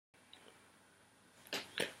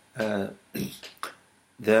Uh,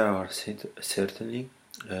 there are certainly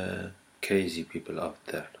crazy people out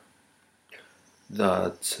there.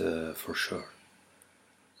 That's for sure.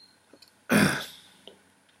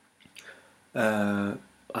 Uh,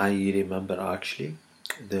 I remember actually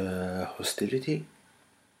the hostility.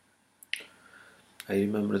 I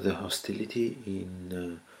remember the hostility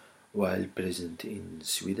while present in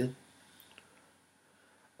Sweden,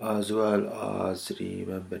 as well as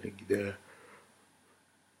remembering the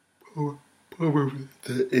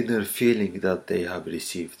inner feeling that they have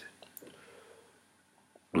received.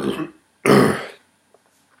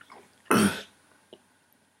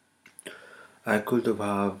 I could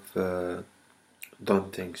have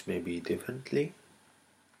done things maybe differently.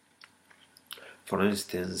 For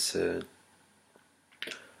instance,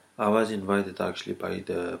 I was invited actually by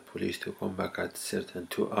the police to come back at certain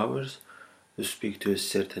 2 hours to speak to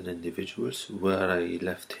certain individuals, where I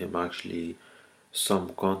left him actually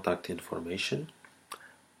some contact information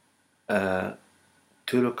to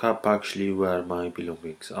look up actually where my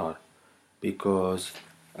belongings are, because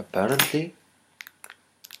apparently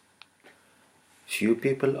few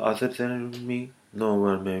people other than me know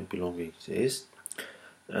where my belongings is,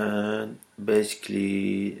 and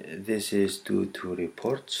basically this is due to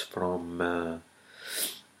reports from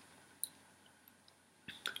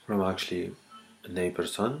actually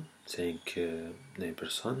neighbor's son saying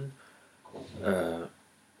uh,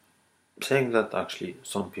 saying that actually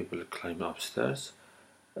some people climb upstairs,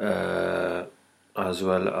 as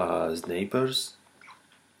well as neighbors,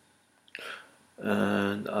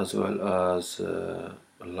 and as well as a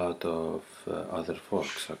lot of other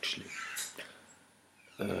folks actually.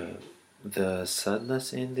 The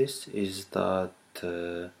sadness in this is that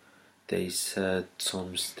they said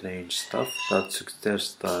some strange stuff that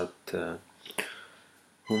suggests that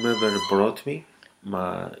whomever brought me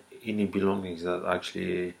any belongings that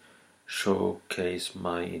actually showcase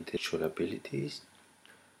my intellectual abilities,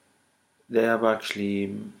 they have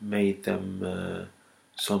actually made them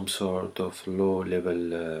some sort of low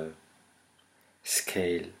level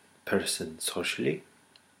scale person socially,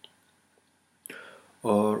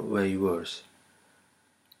 or way worse.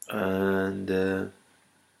 And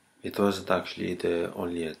it wasn't actually the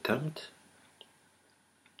only attempt.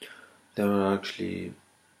 There were actually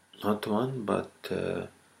not one but a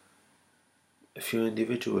few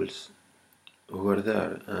individuals who were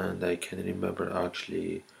there, and I can remember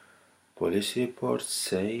actually police reports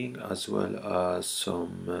saying, as well as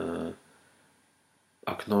some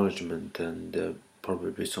acknowledgement, and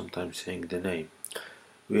probably sometimes saying the name.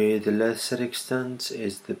 With a lesser extent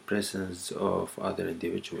is the presence of other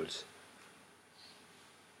individuals,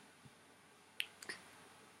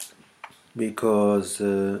 because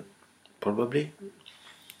probably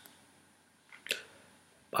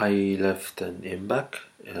I left an impact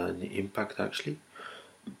actually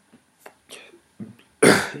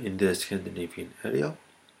in the Scandinavian area.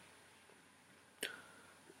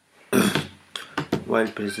 While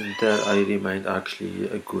present there, I remained actually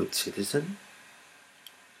a good citizen.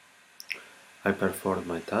 I performed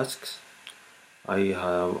my tasks. I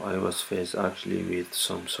was faced actually with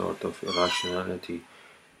some sort of irrationality,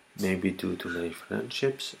 maybe due to my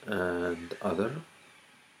friendships and other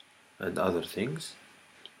things.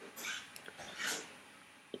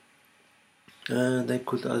 And I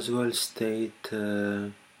could as well state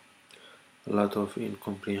a lot of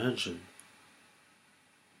incomprehension.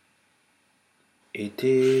 It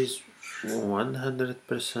is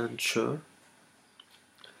 100% sure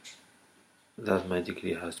that my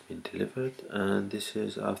degree has been delivered, and this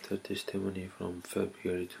is after testimony from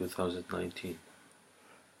February 2019.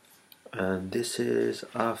 And this is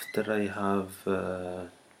after I have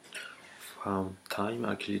found time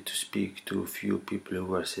actually to speak to a few people who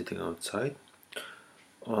were sitting outside.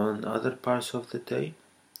 On other parts of the day,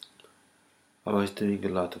 I was doing a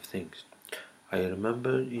lot of things. I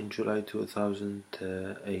remember in July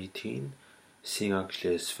 2018 seeing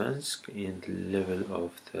actually a svensk in the level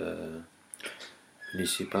of the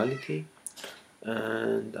municipality,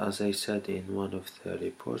 and as I said in one of the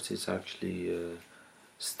reports, it's actually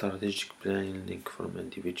strategic planning from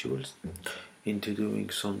individuals into doing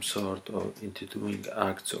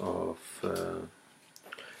acts of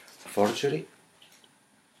forgery,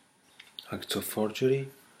 acts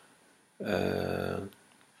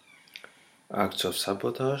of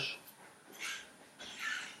sabotage,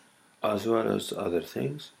 as well as other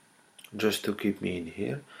things, just to keep me in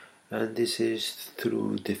here. And this is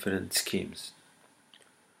through different schemes.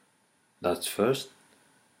 That's first.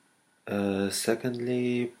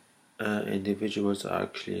 Secondly, individuals are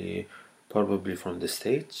actually probably from the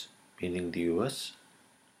States, meaning the US,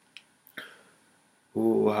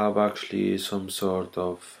 who have actually some sort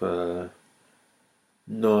of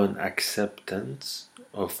non-acceptance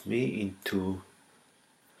of me into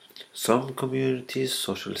some communities'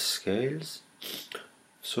 social scales.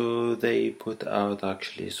 So they put out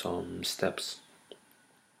actually some steps.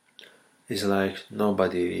 It's like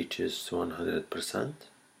nobody reaches 100%,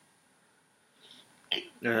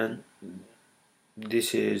 and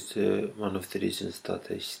this is one of the reasons that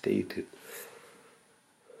they stated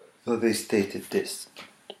this.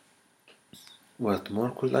 What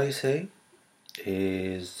more could I say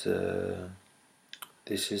is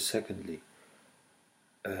this is secondly.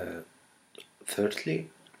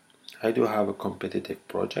 Thirdly, I do have a competitive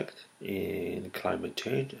project in climate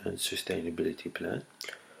change and sustainability plan,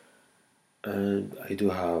 and I do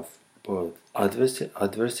have both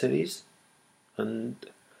adversaries as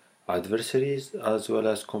well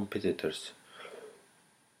as competitors.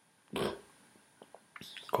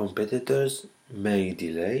 Competitors may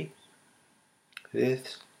delay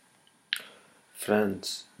this.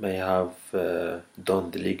 Friends may have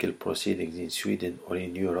done the legal proceedings in Sweden or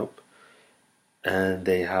in Europe, and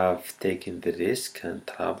they have taken the risk and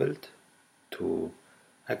traveled to,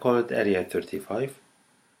 I call it Area 35,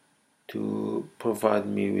 to provide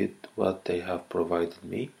me with what they have provided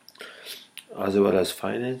me, as well as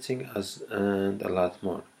financing and a lot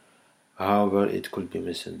more. However, it could be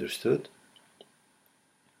misunderstood.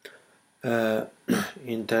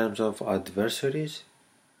 In terms of adversaries,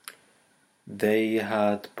 they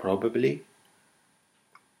had probably,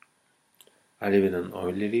 I live in an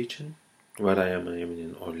oily region. Where I am in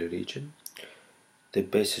an oily region. The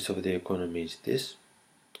basis of the economy is this,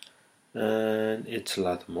 and it's a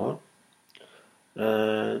lot more.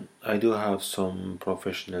 And I do have some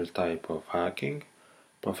professional type of hacking,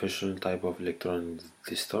 professional type of electronic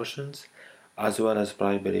distortions, as well as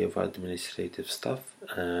bribery of administrative staff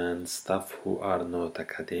and staff who are not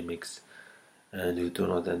academics and who do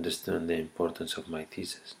not understand the importance of my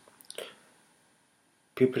thesis.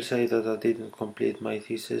 People say that I didn't complete my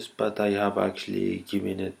thesis, but I have actually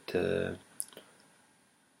given it a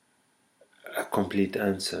complete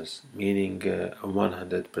answers, meaning a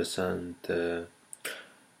 100%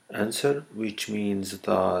 answer, which means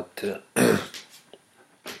that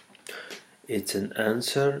it's an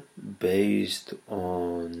answer based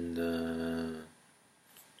on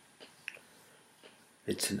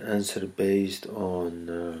it's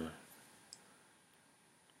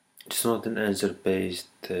not an answer based,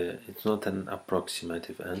 it's not an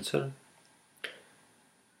approximative answer.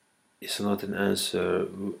 It's not an answer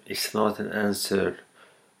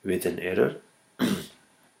with an error.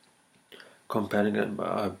 Comparing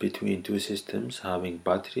between two systems having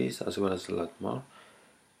batteries as well as a lot more,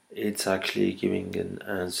 it's actually giving an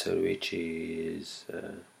answer which is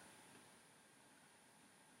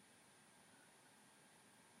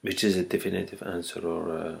a definitive answer,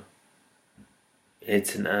 or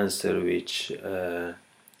it's an answer which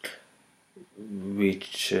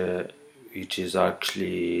is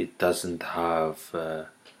actually doesn't have a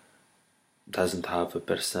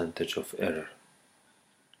percentage of error.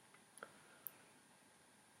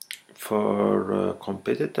 For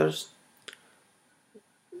competitors,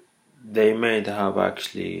 they may have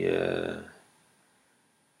actually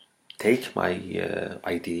take my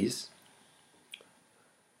ideas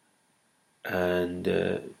and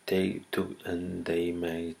they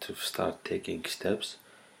may start taking steps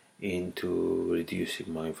into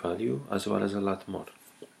reducing my value as well as a lot more,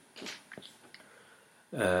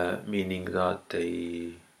 meaning that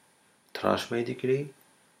they trash my degree,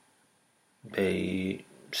 they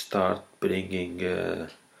start bringing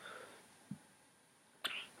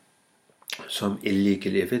some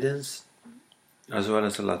illegal evidence as well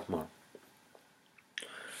as a lot more.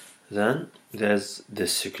 Then there's the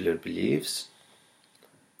secular beliefs,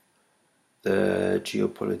 the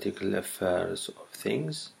geopolitical affairs of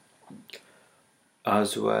things,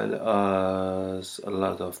 as well as a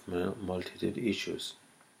lot of multitude issues.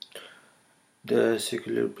 The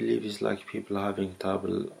secular belief is like people having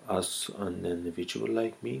trouble as an individual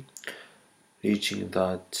like me reaching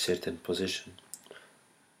that certain position,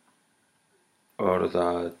 or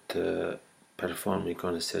that performing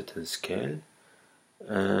on a certain scale,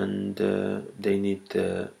 and they need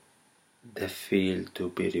the field to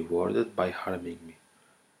be rewarded by harming me.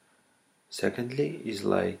 Secondly is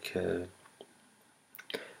like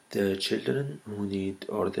the children who need,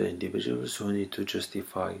 or the individuals who need to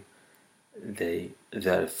justify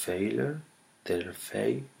their failure,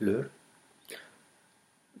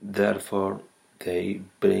 therefore they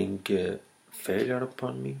bring failure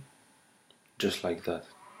upon me, just like that.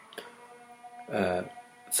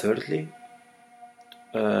 Thirdly,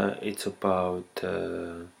 It's about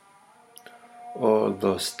all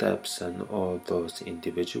those steps and all those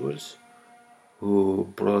individuals who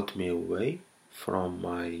brought me away from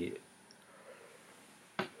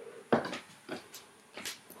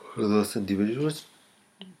those individuals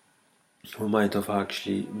who might have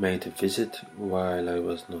actually made a visit while I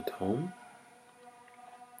was not home,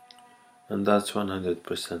 and that's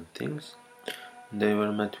 100% things. They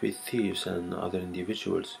were met with thieves and other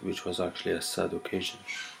individuals, which was actually a sad occasion.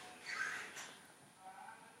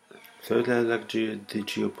 Thirdly, I like the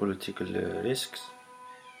geopolitical risks,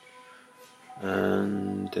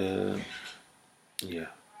 and yeah,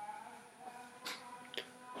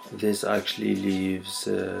 this actually leaves,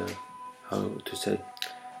 how to say,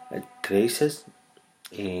 traces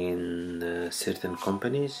in certain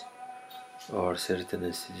companies or certain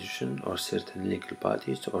institutions or certain legal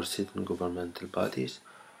bodies or certain governmental bodies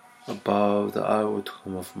about the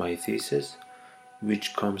outcome of my thesis,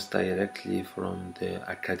 which comes directly from the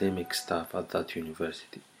academic staff at that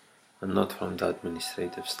university and not from the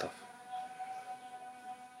administrative staff.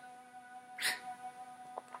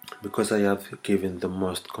 Because I have given the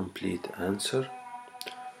most complete answer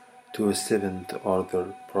to a seventh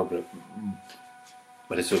order problem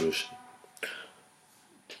resolution.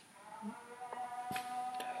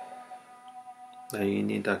 I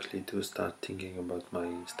need actually to start thinking about my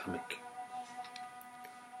stomach.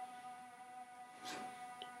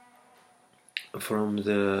 From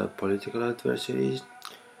the political adversaries,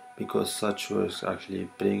 because such works actually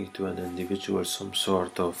bring to an individual some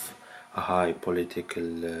sort of a high political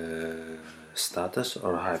status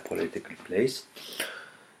or a high political place.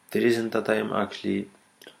 The reason that I am actually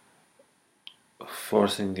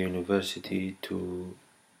forcing the university to,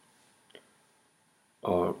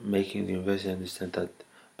 or making the university understand that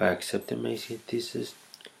by accepting my thesis,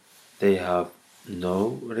 they have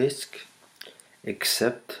no risk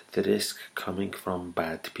except the risk coming from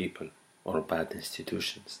bad people or bad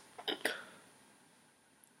institutions.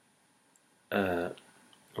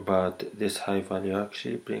 But this high value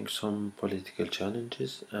actually brings some political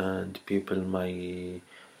challenges, and people might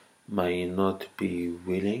not be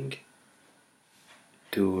willing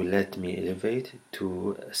to let me elevate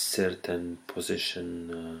to a certain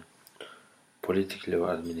position politically or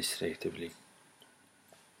administratively.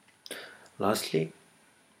 Lastly,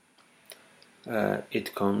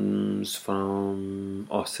 it comes from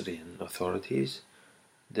Austrian authorities,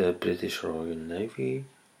 the British Royal Navy,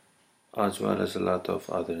 as well as a lot of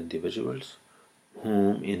other individuals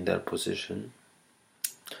whom in their position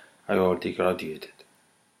I already graduated.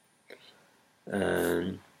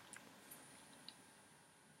 And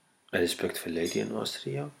a respectful lady in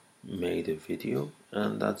Austria made a video,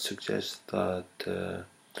 and that suggests that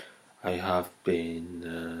I have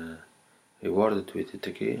been rewarded with a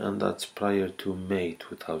degree, and that's prior to May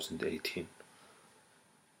 2018.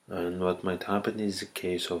 And what might happen is a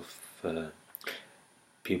case of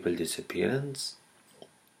people disappearance,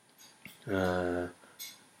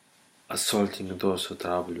 assaulting those who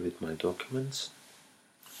travel with my documents,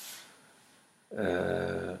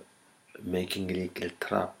 making legal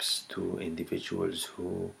traps to individuals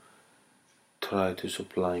who try to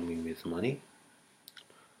supply me with money,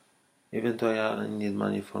 even though I need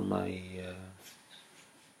money for my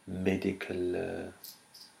medical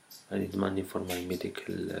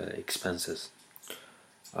expenses,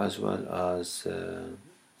 as well as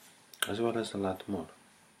a lot more.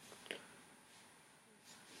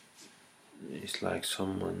 It's like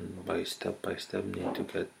someone by step need to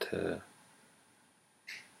get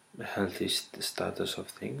a healthy status of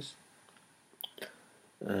things,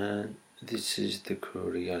 and this is the cruel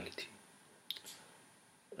reality.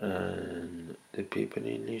 And the people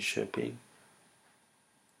in Linköping,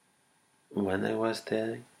 when I was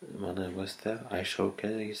there, I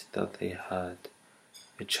showcased that they had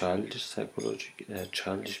a childish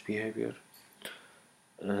behavior,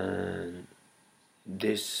 and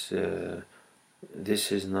this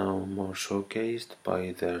is now more showcased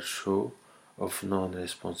by their show of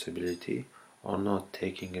non-responsibility or not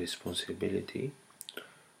taking responsibility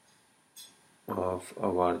of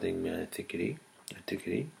awarding me a degree,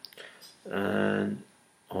 and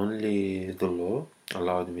only the law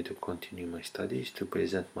allowed me to continue my studies, to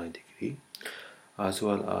present my degree, as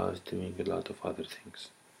well as doing a lot of other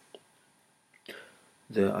things.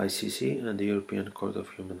 The ICC and the European Court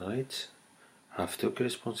of Human Rights have took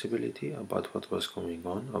responsibility about what was going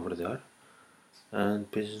on over there,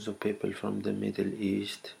 and prisons of people from the Middle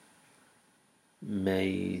East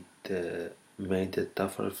made it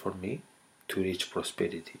tougher for me to reach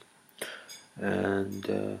prosperity.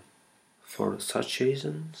 And for such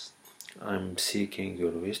reasons, I'm seeking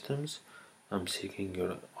your wisdoms I'm seeking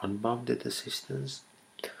your unbounded assistance,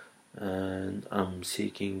 and I'm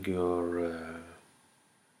seeking your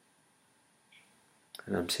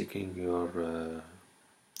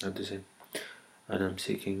how to say, and I'm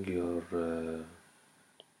seeking your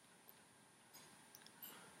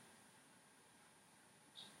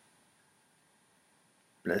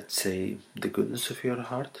let's say the goodness of your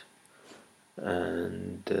heart,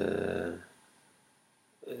 and the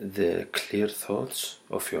clear thoughts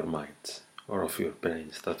of your mind or of your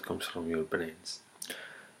brains, that comes from your brains,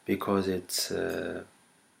 because it's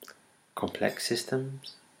complex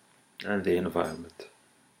systems and the environment.